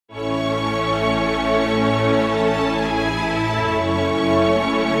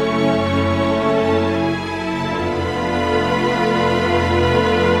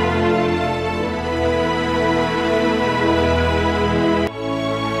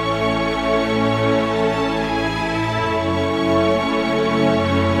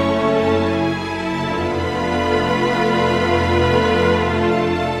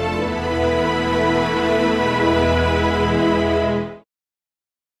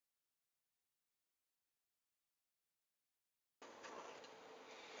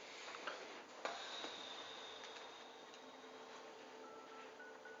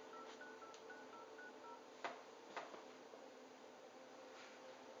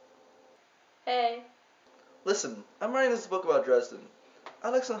Hey. Listen, I'm writing this book about Dresden. I'd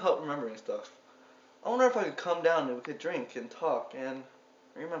like some help remembering stuff. I wonder if I could come down and we could drink and talk and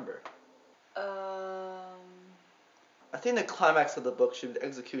remember. I think the climax of the book should be the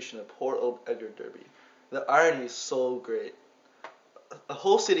execution of poor old Edgar Derby. The irony is so great. A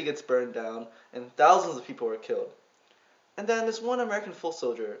whole city gets burned down and thousands of people are killed. And then this one American foot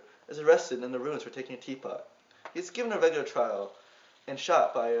soldier is arrested in the ruins for taking a teapot. He's given a regular trial and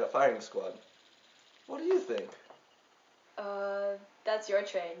shot by a firing squad. What do you think? That's your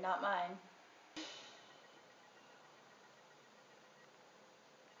trade, not mine.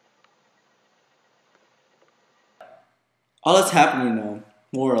 All that's happening now,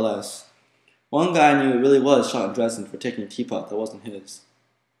 more or less. One guy I knew really was shot in Dresden for taking a teapot that wasn't his.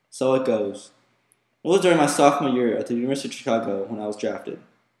 So it goes. It was during my sophomore year at the University of Chicago when I was drafted.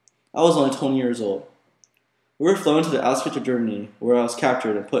 I was only 20 years old. We were flown to the outskirts of Germany, where I was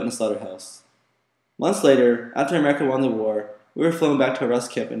captured and put in a slaughterhouse. Months later, after America won the war, we were flown back to a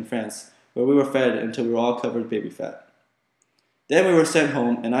rest camp in France, where we were fed until we were all covered with baby fat. Then we were sent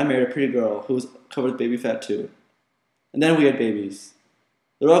home, and I married a pretty girl who was covered with baby fat too. And then we had babies.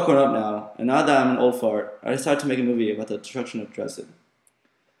 They're all grown up now, and now that I'm an old fart, I decided to make a movie about the destruction of Dresden.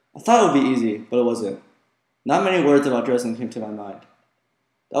 I thought it would be easy, but it wasn't. Not many words about Dresden came to my mind.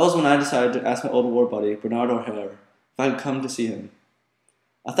 That was when I decided to ask my old war buddy, Bernardo Herrera, if I could come to see him.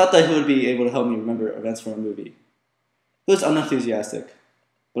 I thought that he would be able to help me remember events from a movie. He was unenthusiastic,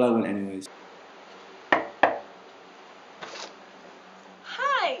 but I went anyways.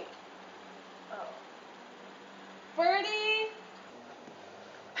 Hi! Oh. Birdie!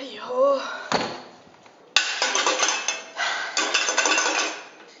 Ayo.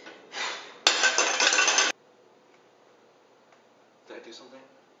 Did I do something?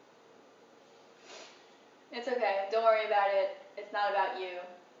 It's okay. Don't worry about it. It's not about you.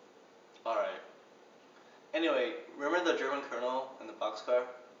 Alright. Anyway, remember the German colonel in the boxcar?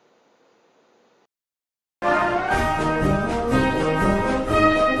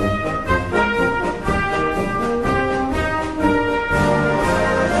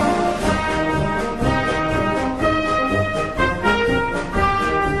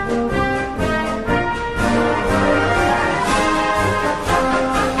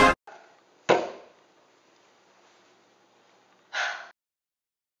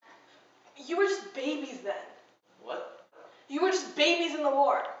 You were just babies then. What? You were just babies in the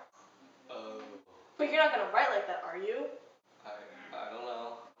war. Oh. But you're not gonna write like that, are you? I don't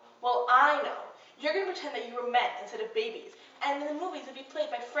know. Well, I know. You're gonna pretend that you were men instead of babies. And in the movies, it'll be played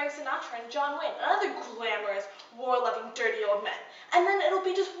by Frank Sinatra and John Wayne and other glamorous, war-loving, dirty old men. And then it'll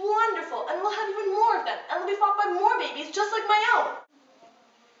be just wonderful, and we'll have even more of them, and they'll be fought by more babies just like my own.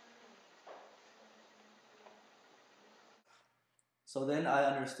 So then I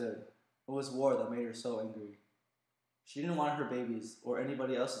understood. It was war that made her so angry. She didn't want her babies, or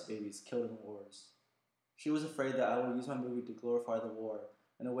anybody else's babies, killed in wars. She was afraid that I would use my movie to glorify the war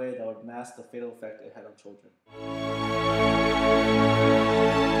in a way that would mask the fatal effect it had on children.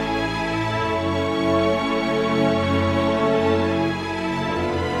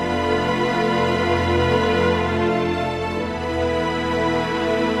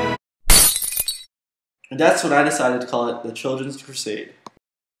 And that's when I decided to call it the Children's Crusade.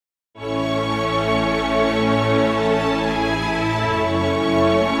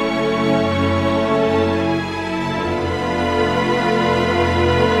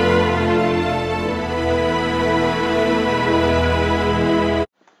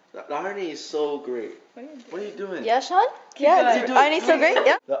 The irony is so great. What are you doing? Yeah, Sean? Keep going. Yeah, irony's so great,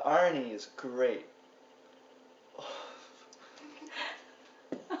 yeah. The irony is great.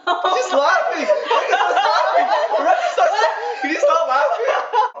 He's laughing! Can you stop laughing?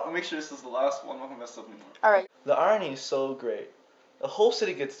 I'll make sure this is the last one. I'm not gonna mess up anymore. Alright. The irony is so great. The whole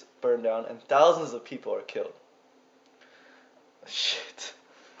city gets burned down and thousands of people are killed. Shit.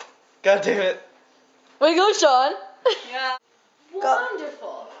 God damn it. Way to go, Sean! Yeah.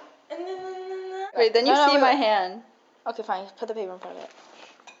 Wonderful. And then. Wait, then you No, see wait. my hand. Okay, fine. Put the paper in front of it.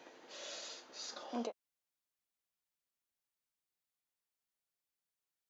 Okay.